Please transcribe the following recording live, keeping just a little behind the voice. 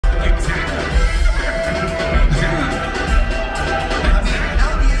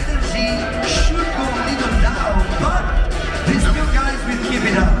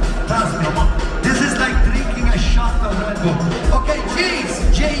Please,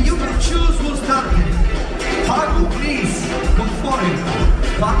 Jay, you can choose who's starting. Pagu, please, come forward.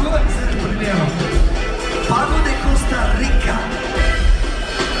 Pagu es el primero. Pagu de Costa Rica.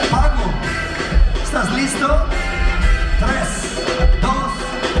 Pagu, ¿estás listo? 3, 2,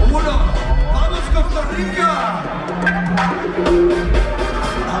 1. ¡Vamos, Costa Rica!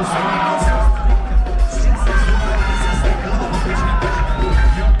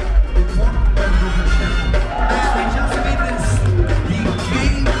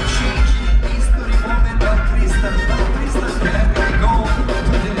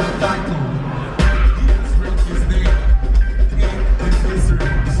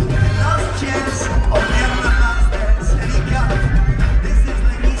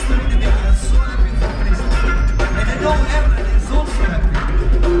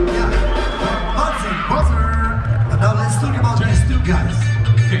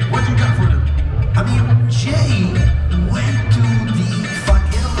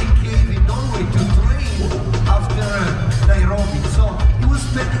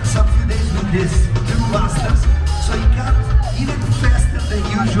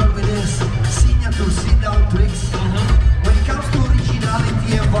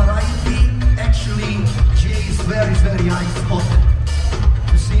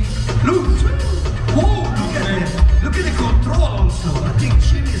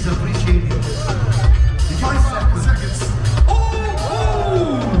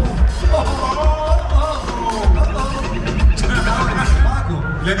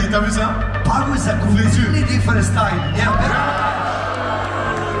 Pagu is a completely different style. Yeah,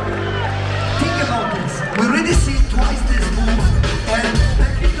 think about this. We already seen twice this move, and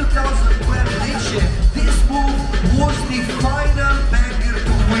back in 2012, this move was the final banger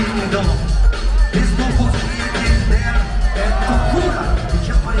to win it all. This move was created there, and Tokura, the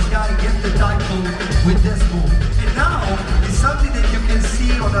Japanese guy, get the title with this move. And now it's something that you can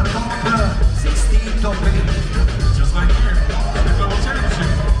see on the top 16, top 8. Just like here, the double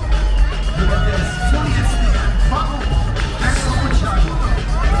championship. Look at this, fully extended. Pagu, and Santiago.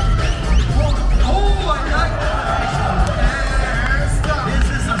 Oh, I like that. This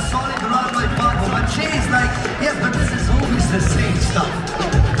is a solid run by Pagu. But Jay's like, yes, but this is always the same stuff.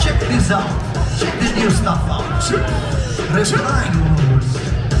 Check this out. Check the new stuff out. Replying rules.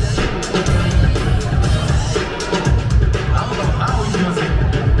 I don't know how he does it.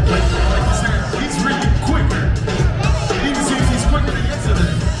 Like you said, he's really quicker. It even seems he's quicker than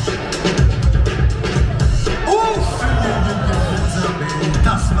yesterday.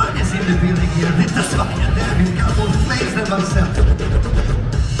 Tasmania's in the building here. The Tasmania Derby, couple plays them myself.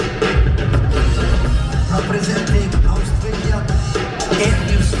 Representing Australia and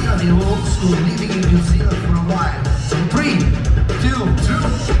New Zealand, and also living in New Zealand for a while. So 3, 2,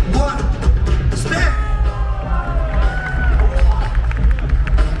 1, step!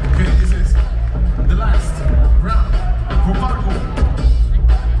 Okay, this is the last round for Pagu.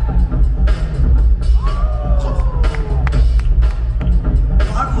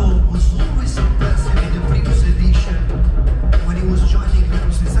 Pagu was always impressive in the previous edition when he was joining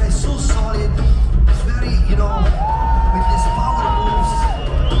Freestyle. He's so solid. It's very, with his power moves,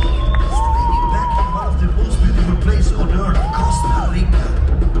 he's training back in one of the most beautiful places on earth, Costa Rica.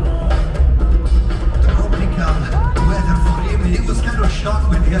 Tropical weather for him. He was kind of shocked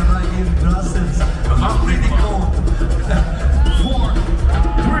when he arrived in Brussels. It was pretty cold.